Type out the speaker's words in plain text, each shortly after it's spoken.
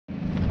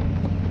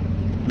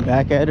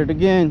Back at it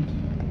again.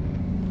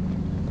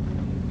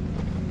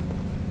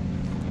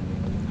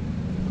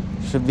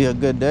 Should be a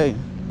good day.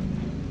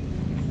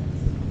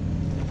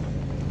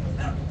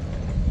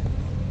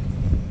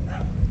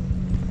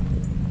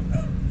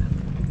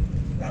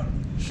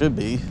 Should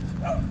be.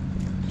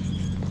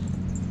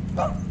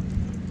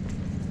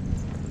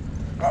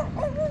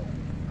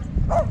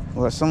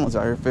 Well, someone's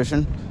out here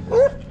fishing.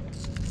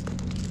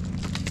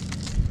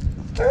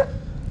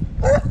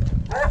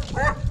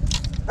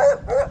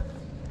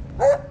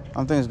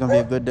 I think it's gonna be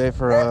a good day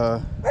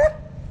for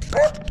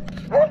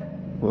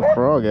with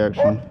frog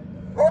action.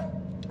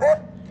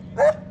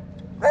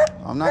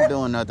 I'm not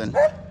doing nothing.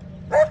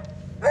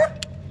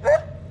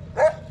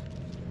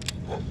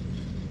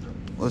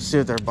 Let's see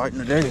if they're biting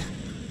today.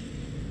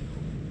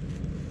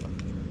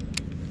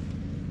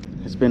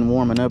 It's been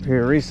warming up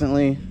here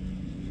recently.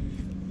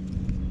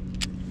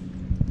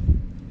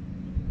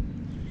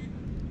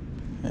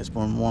 It's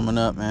been warming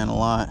up, man, a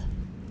lot.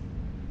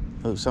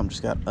 Oh, something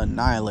just got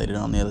annihilated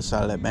on the other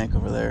side of that bank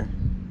over there.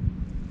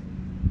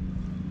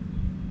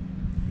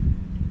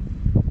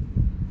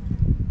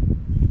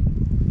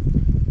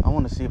 I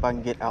want to see if I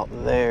can get out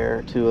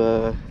there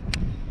to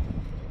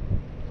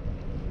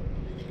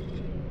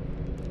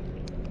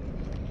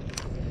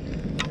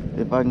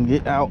if I can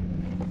get out.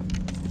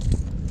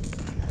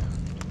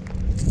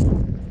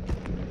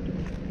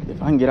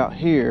 If I can get out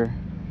here,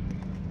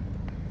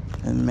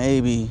 then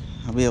maybe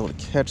I'll be able to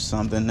catch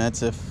something.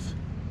 That's if,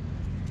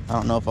 I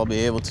don't know if I'll be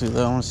able to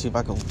though. I want to see if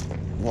I can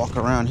walk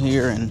around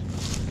here and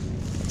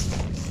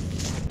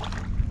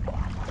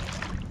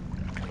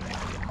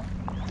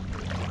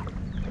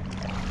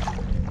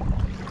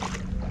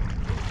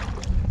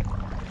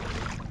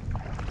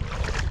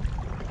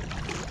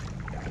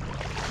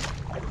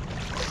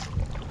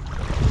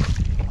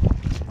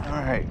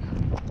all right,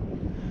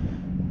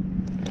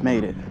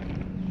 made it.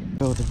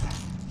 Go with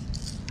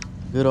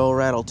the good old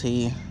rattle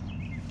tee.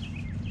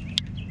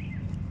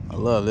 I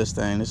love this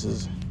thing. This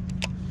is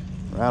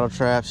rattle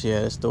traps.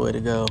 Yeah, that's the way to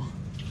go.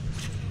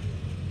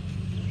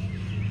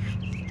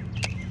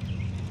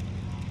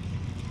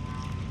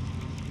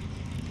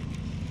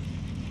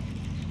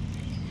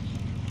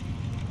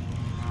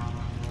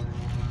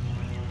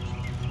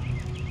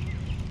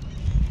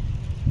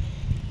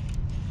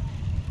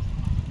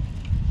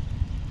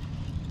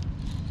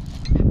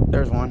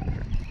 There's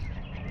one.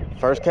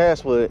 First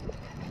cast with it.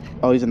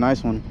 Oh, he's a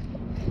nice one.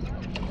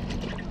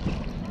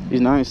 He's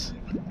nice.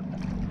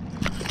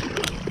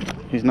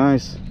 He's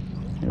nice.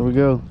 Here we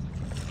go.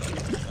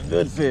 A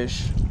good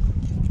fish.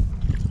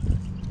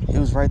 He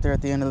was right there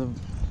at the end of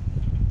the...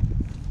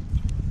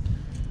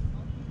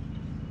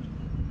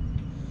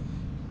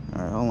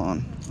 All right, hold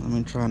on. Let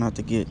me try not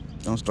to get...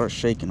 Don't start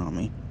shaking on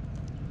me.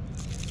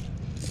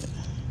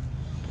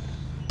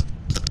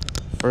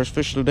 First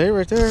fish of the day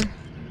right there.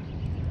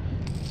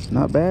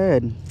 Not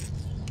bad.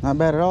 Not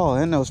bad at all.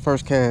 And that was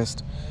first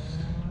cast.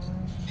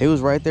 He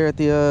was right there at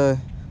the...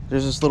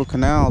 There's this little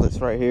canal that's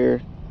right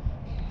here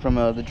from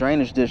the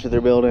drainage ditch that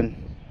they're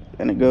building,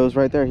 and it goes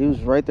right there. He was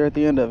right there at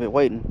the end of it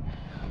waiting.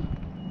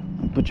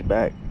 I'll put you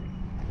back.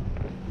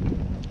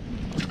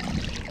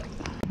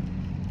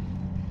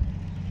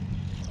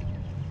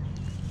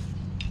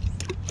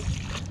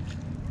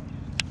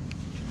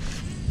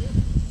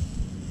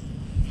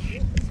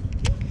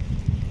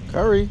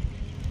 Curry.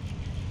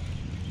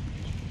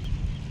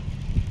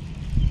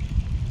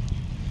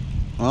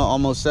 Well,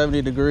 almost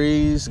 70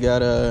 degrees.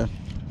 Got a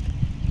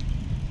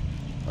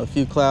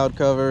few cloud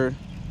cover,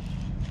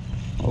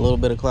 a little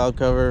bit of cloud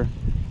cover,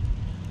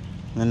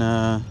 and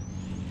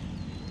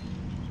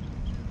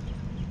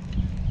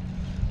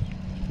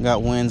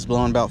got winds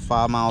blowing about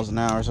 5 miles an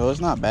hour, so it's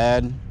not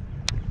bad.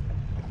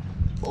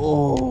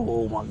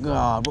 Oh my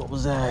God, what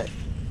was that?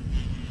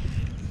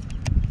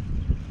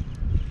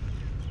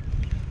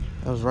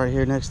 That was right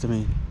here next to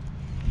me.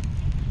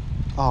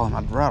 Oh,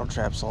 my rattle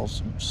trap's all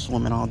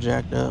swimming all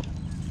jacked up.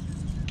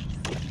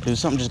 Dude,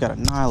 something just got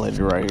annihilated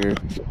right here.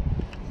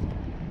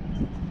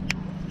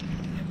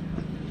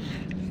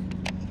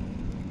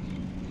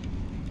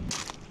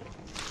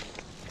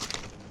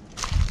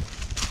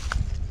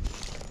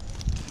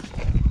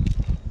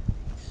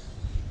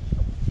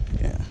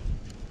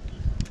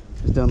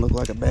 Doesn't look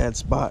like a bad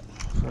spot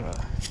for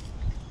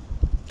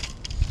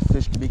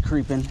fish to be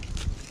creeping,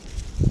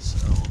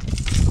 so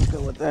let's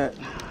go with that.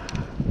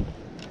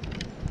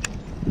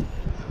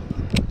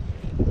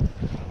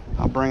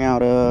 I'll bring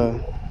out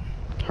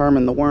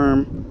Herman the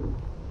worm.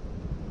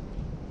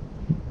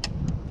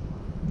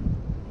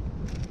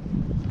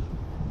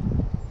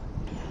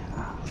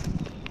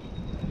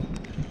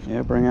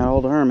 Yeah, bring out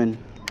old Herman.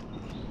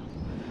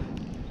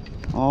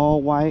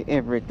 All white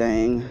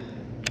everything.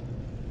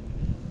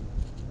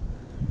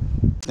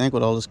 I think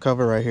with all this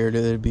cover right here, it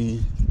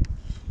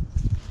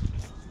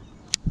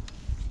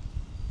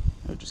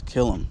would just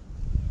kill them.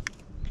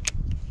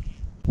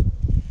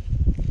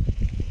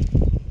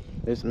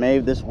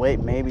 This weight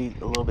may be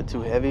a little bit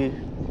too heavy.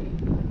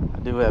 I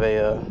do have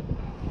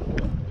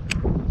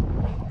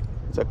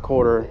it's a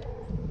quarter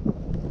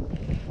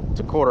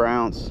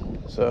ounce,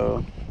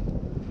 so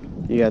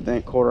You gotta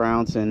think 1/4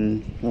 ounce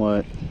in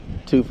what,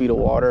 2 feet of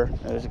water.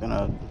 It's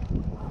gonna,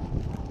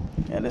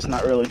 yeah, that's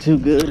not really too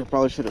good. I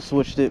probably should have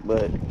switched it,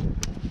 but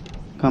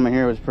coming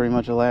here was pretty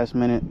much a last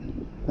minute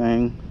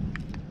thing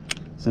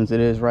since it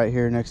is right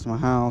here next to my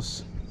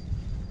house.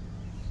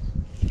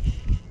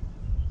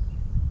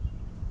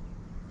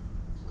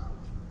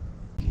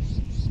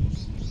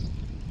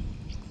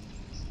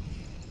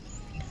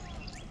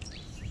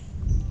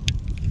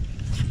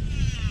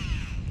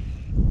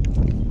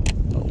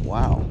 Oh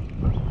wow.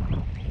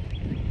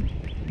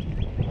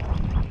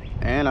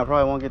 And I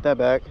probably won't get that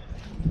back.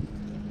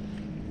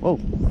 Whoa.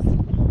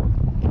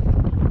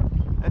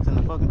 That's in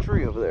the fucking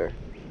tree over there.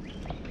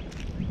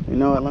 You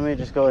know what, let me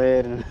just go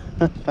ahead and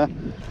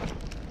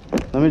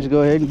let me just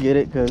go ahead and get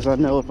it, because I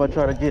know if I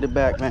try to get it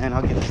back, man,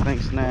 I'll get this thing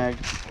snagged.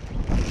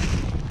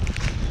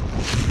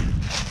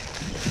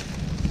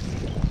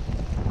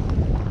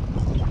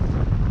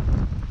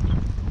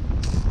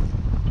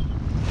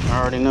 I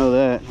already know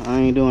that. I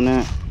ain't doing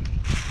that.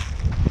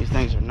 These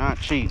things are not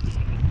cheap.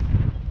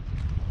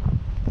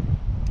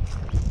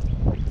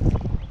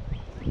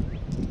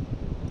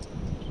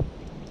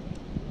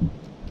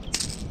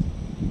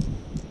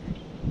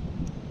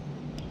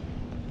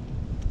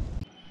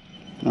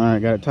 All right,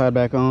 got it tied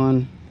back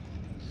on.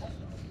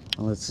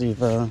 Let's see if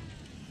let's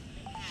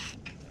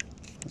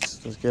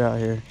get out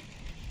here.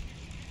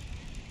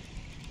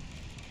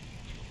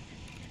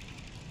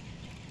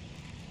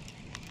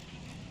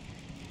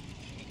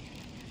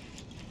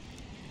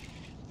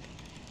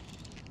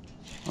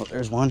 Oh,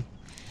 there's one.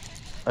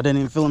 I didn't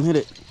even feel him hit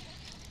it.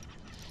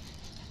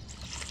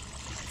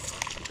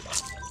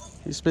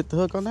 He spit the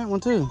hook on that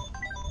one too.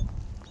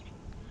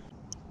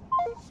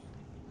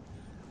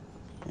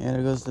 Yeah,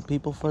 there goes the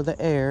people for the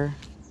air.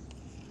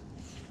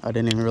 I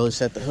didn't even really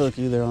set the hook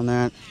either on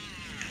that.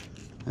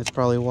 That's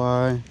probably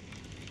why.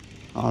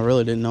 Oh, I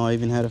really didn't know I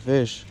even had a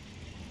fish.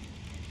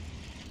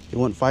 He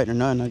wasn't fighting or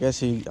nothing. I guess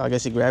he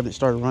grabbed it and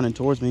started running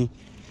towards me.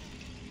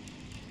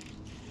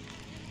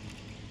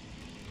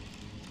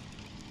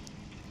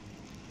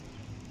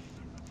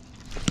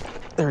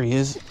 There he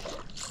is.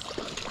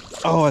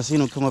 Oh, I seen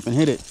him come up and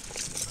hit it.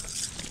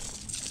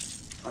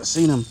 I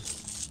seen him.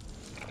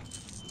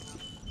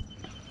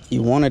 He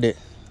wanted it.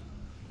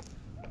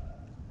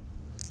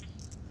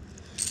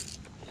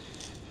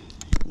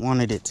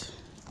 Wanted it.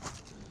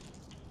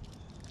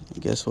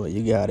 And guess what?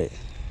 You got it.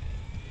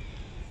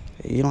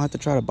 Hey, you don't have to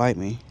try to bite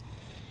me.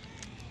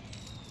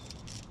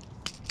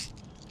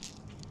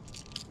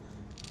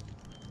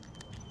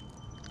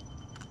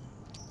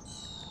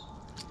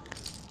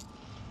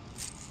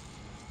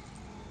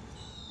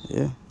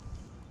 Yeah.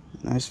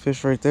 Nice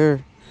fish right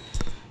there.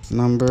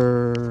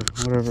 Number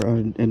whatever.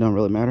 It don't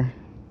really matter.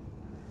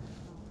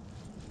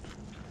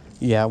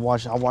 Yeah, I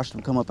watched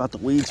him come up out the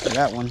weeds for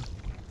that one.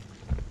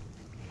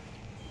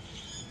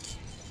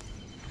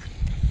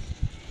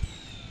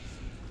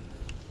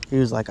 He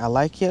was like, I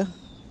like you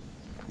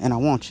and I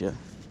want you.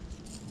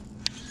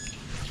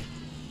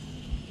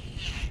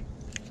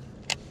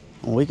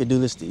 And we could do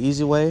this the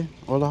easy way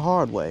or the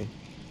hard way.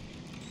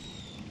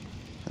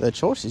 The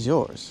choice is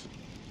yours.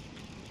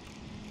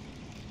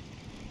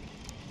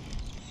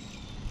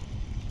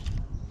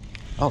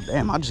 Oh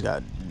damn, I just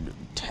got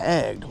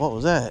tagged. What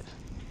was that?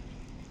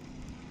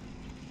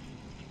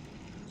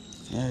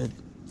 Yeah,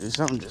 there's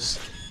something just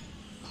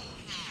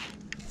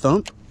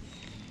thump.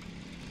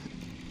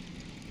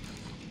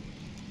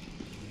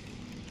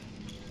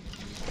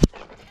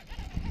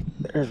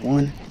 There's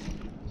one.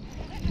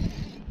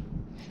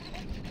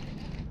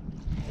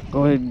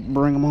 Go ahead and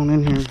bring them on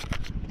in here.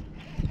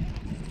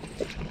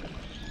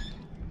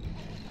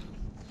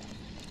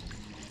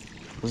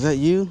 Was that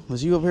you?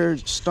 Was you up here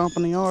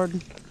stomping the yard?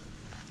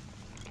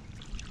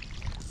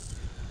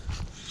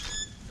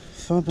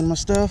 Thumping my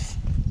stuff?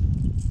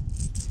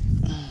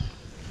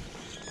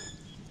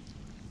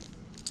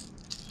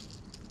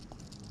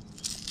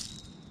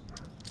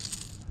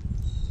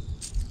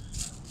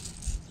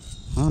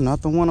 Well,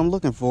 not the one I'm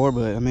looking for,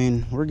 but I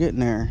mean, we're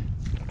getting there.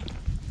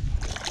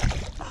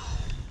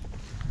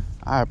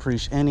 I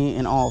appreciate any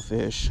and all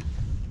fish.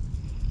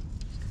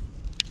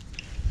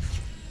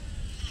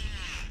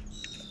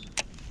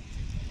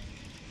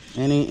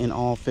 Any and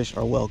all fish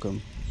are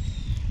welcome.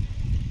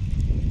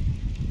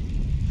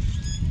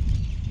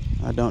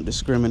 I don't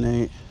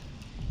discriminate.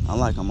 I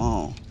like them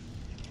all.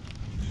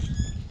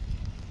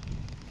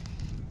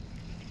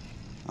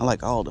 I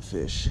like all the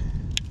fish.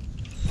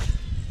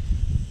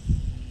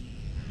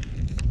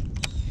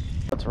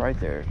 What's right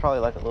there? It's probably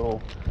like a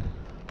little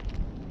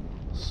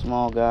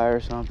small guy or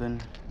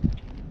something.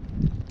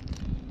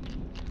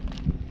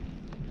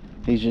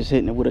 He's just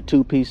hitting it with a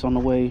 2-piece on the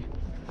way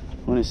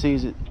when it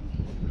sees it.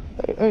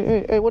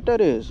 Hey, what that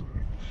is?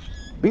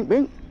 Bink,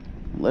 bink.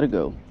 Let it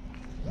go.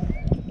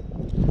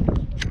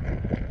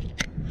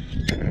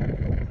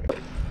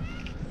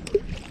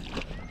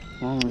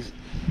 Almost.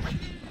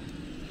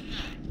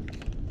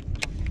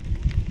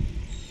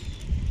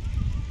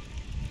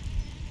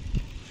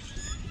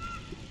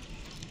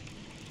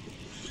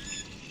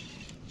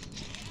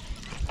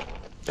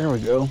 There we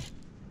go.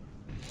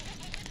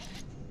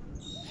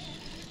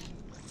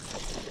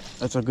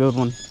 That's a good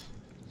one.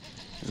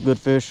 It's a good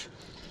fish.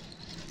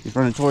 He's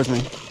running towards me.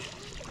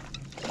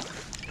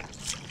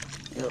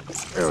 Yep,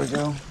 there we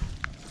go.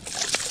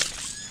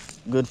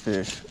 Good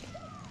fish.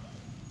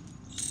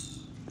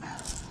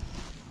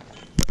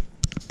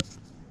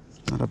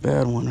 Not a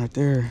bad one right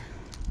there.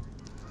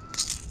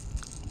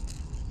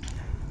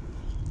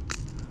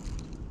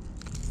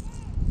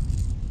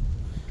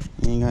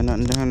 You ain't got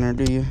nothing down there,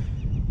 do you?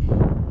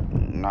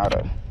 Not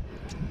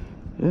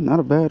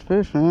a bad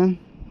fish, man.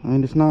 I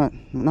mean, it's not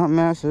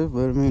massive,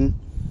 but I mean,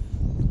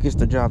 it gets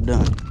the job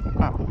done.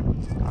 Oh,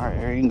 all right,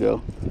 here you can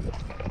go.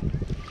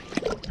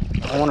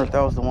 I wonder if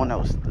that was the one that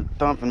was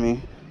thumping me.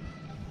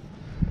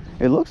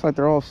 It looks like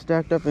they're all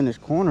stacked up in this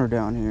corner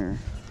down here,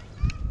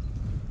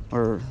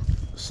 or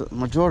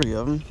majority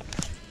of them.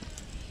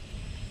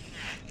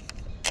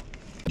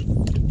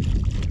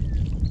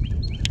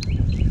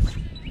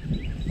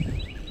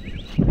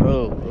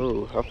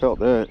 Oh, I felt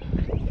that.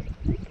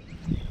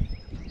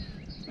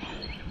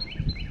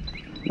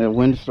 That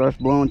wind starts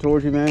blowing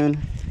towards you,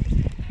 man.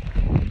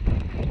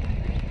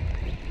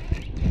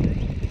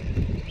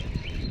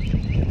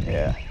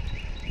 Yeah.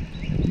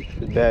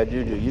 It's bad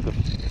juju. You could.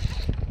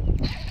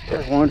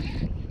 There's one.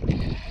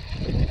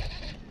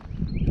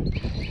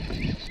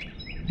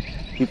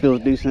 He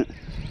feels decent.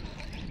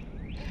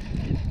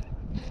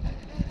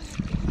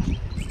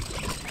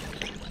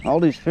 All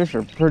these fish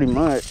are pretty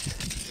much.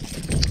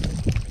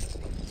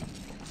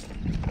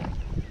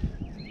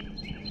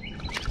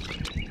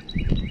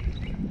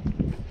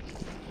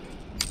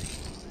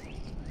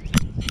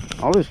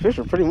 All these fish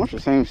are pretty much the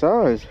same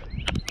size.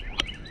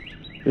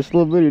 This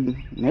little bitty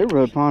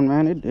neighborhood pond,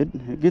 man,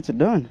 it gets it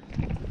done.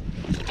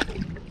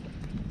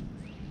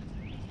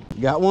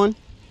 You got one?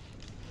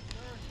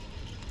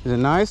 Is it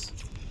nice?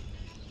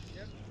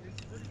 Yep,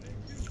 it's pretty big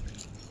too.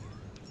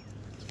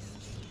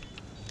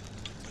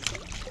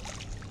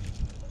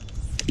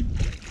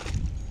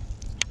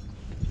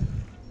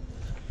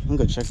 I'm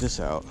gonna check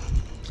this out.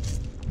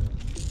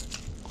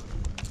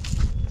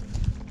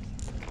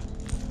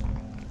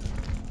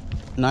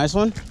 Nice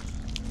one?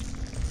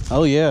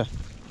 Oh yeah.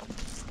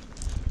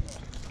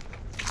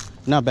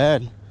 Not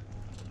bad.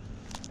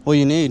 What do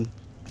you need?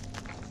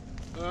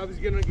 I was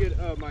gonna get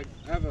I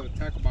have a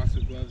tackle box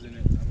with gloves in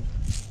it.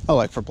 Oh,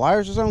 like for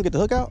pliers or something? Get the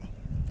hook out?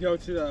 Yo,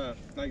 to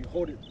like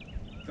hold it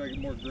to like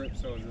more grip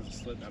so it doesn't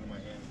slip out of my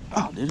hand.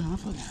 Oh, dude, I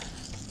fucking.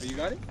 Oh, you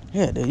got it?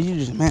 Yeah, dude, you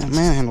just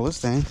manhandle this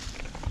thing.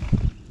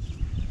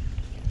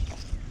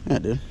 Yeah,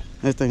 dude,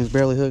 this thing's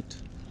barely hooked.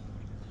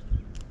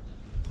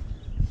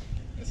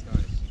 That's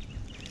nice.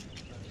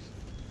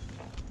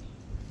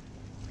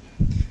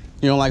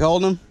 You don't like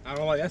holding them? I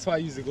don't like. That's why I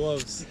use the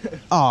gloves.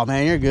 Oh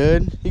man, you're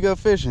good. You go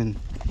fishing.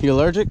 You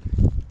allergic?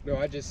 No,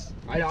 I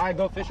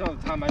go fishing all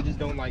the time. I just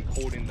don't like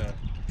holding the.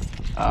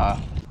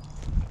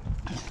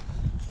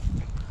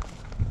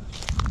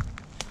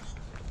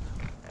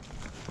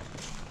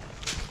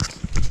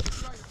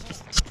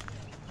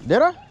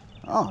 Did I?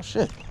 Oh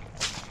shit.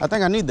 I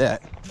think I need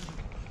that.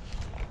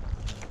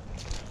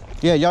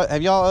 Yeah, y'all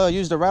have y'all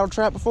used a rattle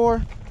trap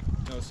before?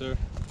 No, sir.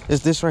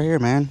 It's this right here,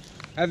 man.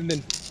 I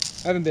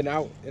haven't been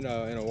out in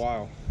a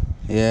while.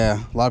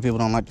 Yeah, a lot of people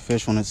don't like to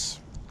fish when it's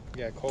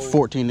Cold.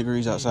 14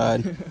 degrees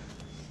outside.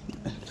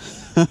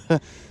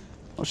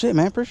 Oh shit,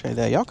 man, appreciate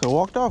that. Y'all could have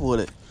walked off with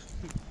it.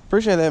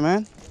 Appreciate that,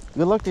 man.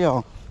 Good luck to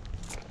y'all.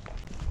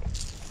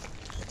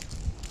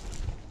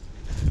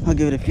 I'll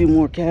give it a few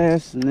more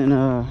casts and then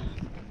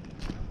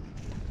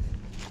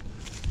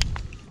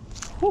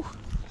whew,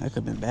 that could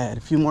have been bad.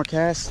 A few more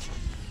casts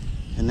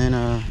and then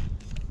I'm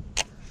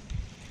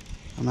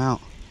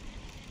out.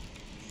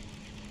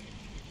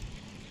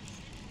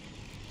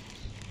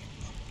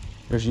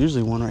 There's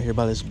usually one right here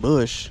by this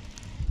bush.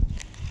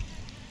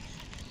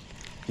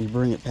 You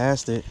bring it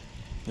past it,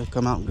 he'll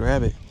come out and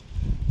grab it.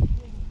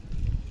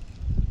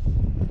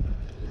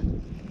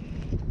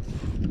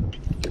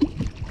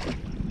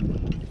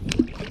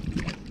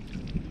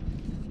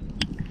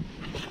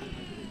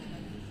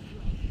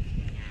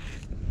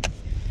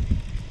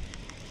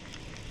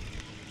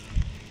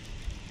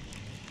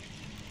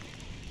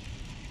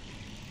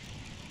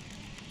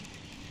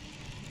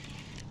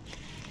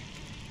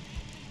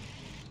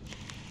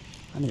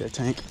 I need a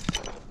tank.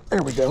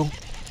 There we go.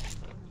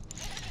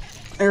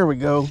 There we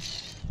go.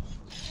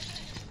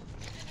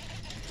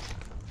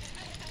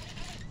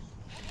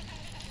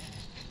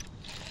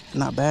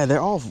 Not bad. They're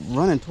all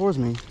running towards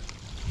me.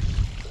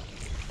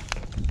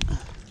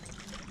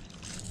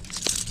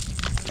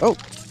 Oh,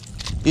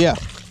 yeah.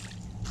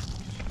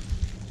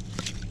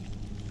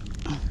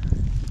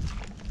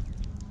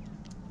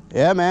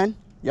 Yeah, man.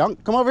 Y'all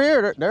come over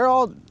here. They're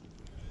all.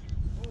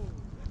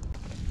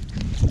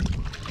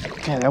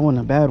 Yeah, that wasn't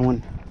a bad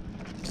one.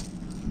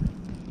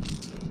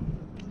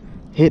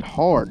 Hit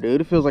hard, dude.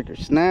 It feels like you're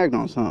snagged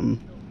on something.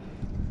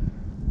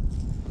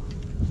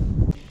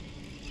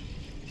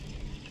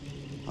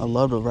 I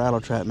love the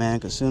rattle trap, man,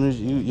 because as soon as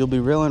you'll be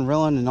reeling,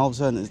 and all of a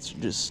sudden it's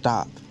just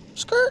stop.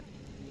 Skirt.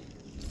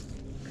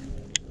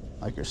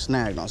 Like you're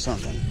snagged on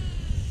something.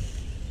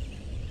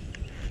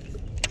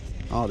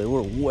 Oh, they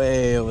were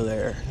way over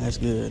there. That's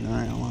good. All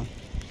right, I want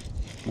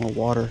more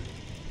water.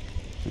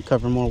 And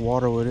cover more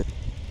water with it.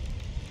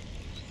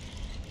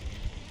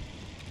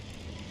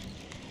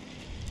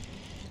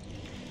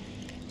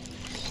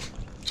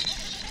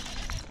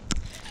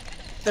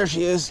 There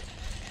she is.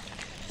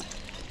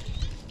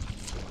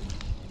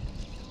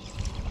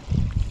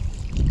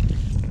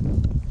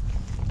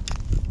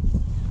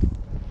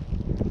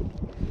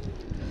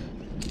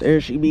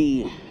 There she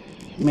be,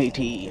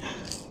 matey.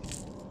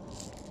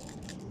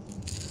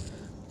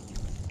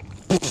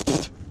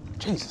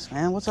 Jesus,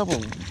 man, what's up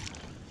with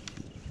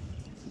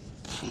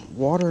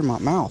water in my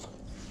mouth?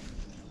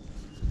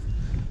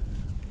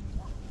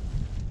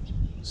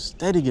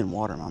 Steady getting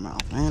water in my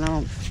mouth,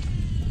 man.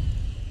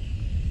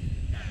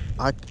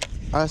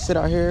 I sit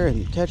out here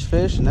and catch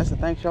fish, and that's the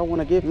thanks y'all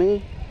want to give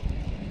me.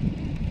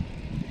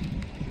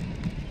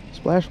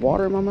 Splash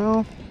water in my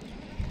mouth.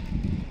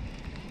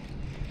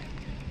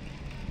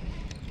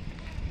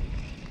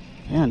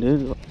 Yeah,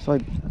 dude, it's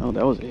like, oh,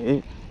 that was a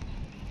hit.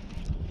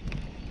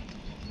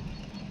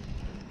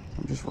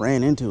 I just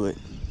ran into it.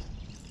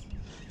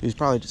 He was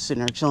probably just sitting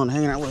there chilling,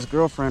 hanging out with his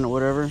girlfriend or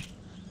whatever.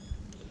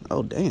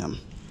 Oh, damn.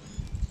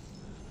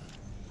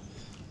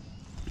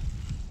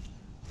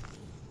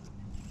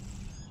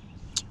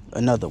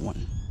 Another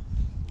one.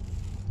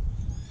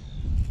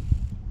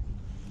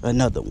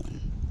 Another one.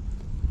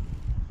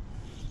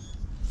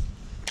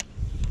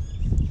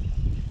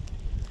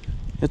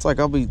 It's like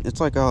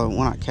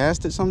when I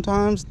cast it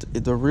sometimes,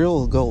 the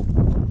reel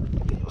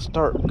will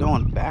start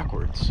going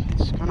backwards.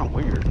 It's kind of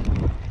weird.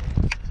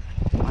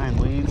 Flying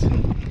weeds.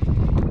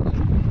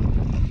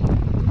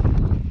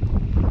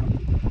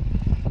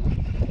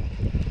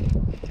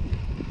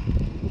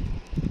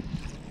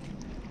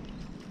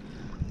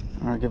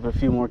 All right, give it a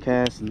few more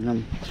casts, and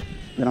then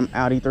I'm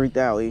outie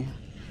 3,000.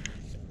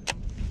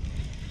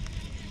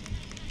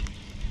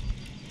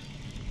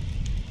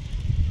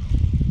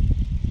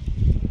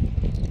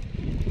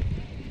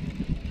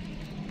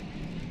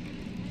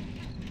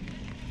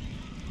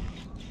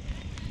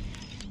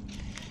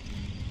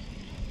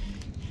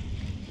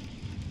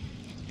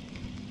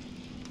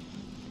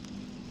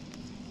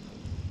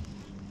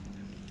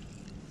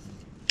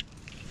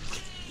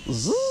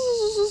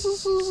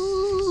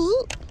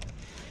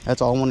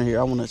 That's all I want to hear.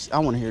 I want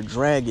to hear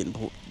drag getting.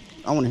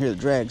 I want to hear the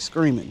drag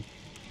screaming.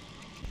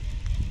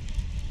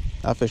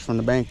 I fish from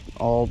the bank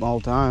all the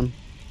time.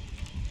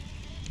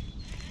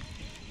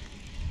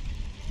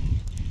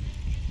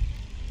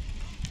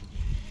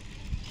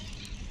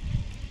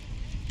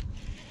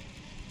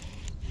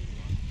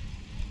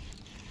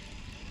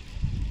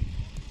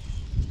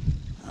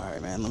 All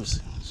right, man. Let's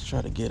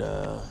try to get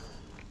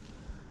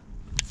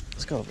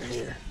let's go over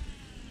here.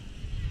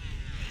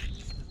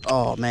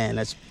 Oh man,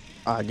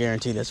 I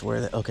guarantee that's where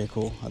that. Okay,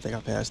 cool. I think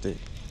I passed it.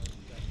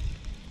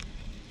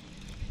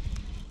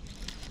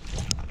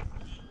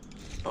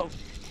 Oh,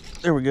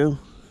 there we go.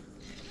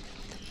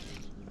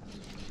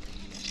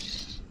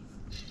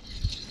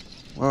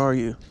 Where are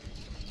you?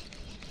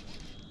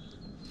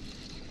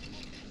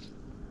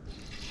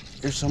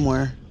 You're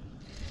somewhere.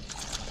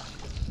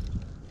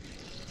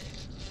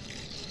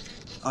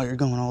 Oh, you're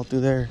going all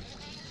through there.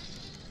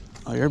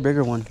 Oh, you're a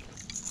bigger one.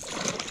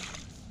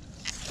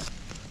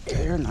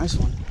 Yeah, you're a nice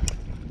one.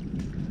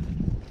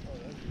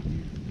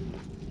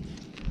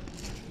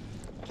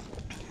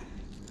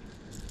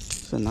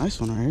 It's a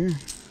nice one right here.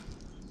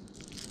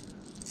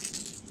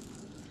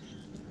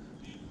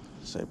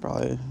 Say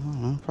probably, I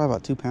don't know, probably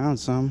about 2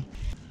 pounds some.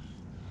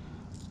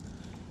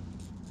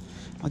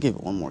 I'll give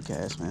it one more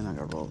cast, man. I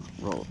gotta roll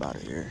about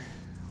it here.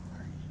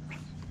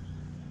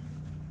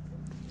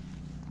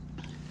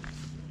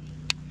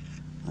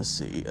 Let's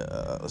see,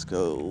 let's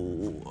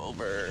go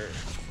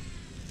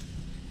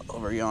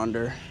over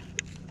yonder.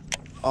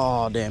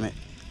 Oh, damn it.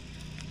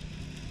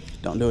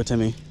 Don't do it to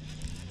me.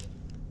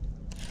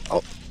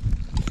 Oh,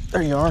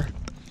 there you are.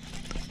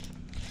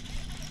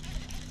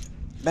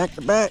 Back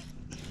to back.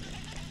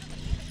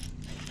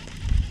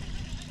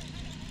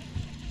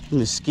 Let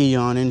me ski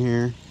on in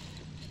here.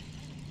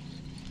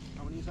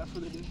 How many is that for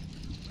the day?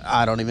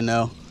 I don't even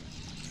know.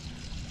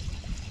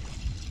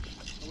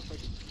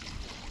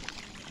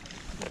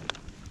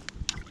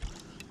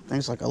 I think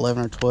it's like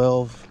 11 or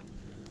 12.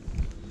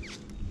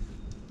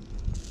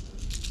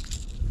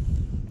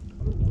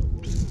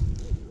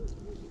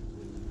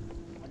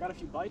 I got a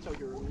few bites out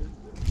here earlier.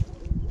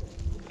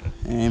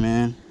 Hey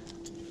man,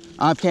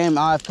 I've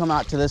come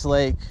out to this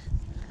lake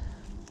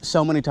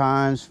so many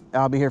times.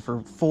 I'll be here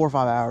for 4 or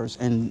 5 hours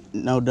and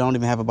don't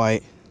even have a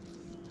bite.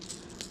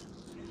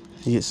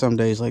 You get some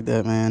days like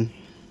that, man.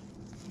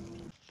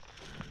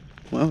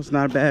 Well, it's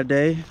not a bad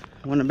day.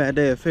 Wasn't a bad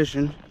day of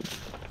fishing.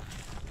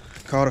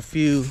 Caught a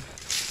few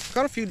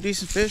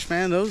decent fish,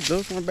 man. Those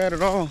weren't bad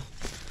at all,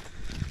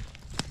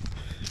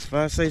 if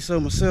I say so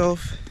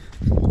myself.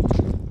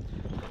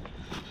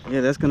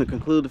 Yeah, that's gonna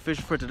conclude the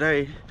fishing for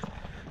today.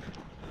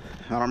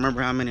 I don't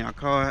remember how many I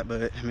caught,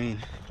 but I mean,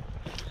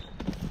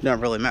 it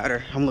doesn't really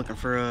matter. I'm looking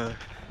for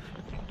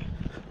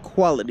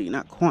quality,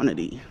 not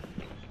quantity.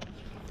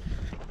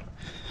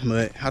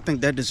 But I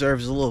think that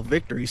deserves a little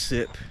victory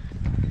sip.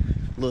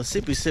 A little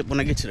sippy sip when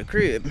I get to the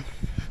crib.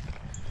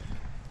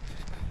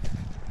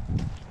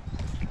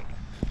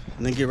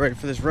 And then get ready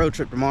for this road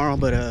trip tomorrow.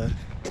 But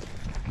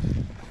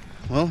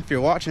well, if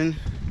you're watching,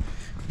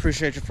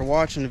 appreciate you for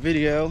watching the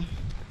video.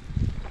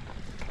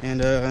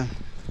 And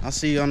I'll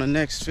see you on the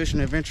next fishing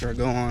adventure I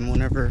go on,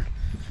 whenever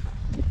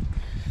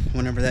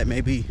that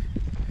may be.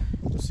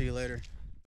 See you later.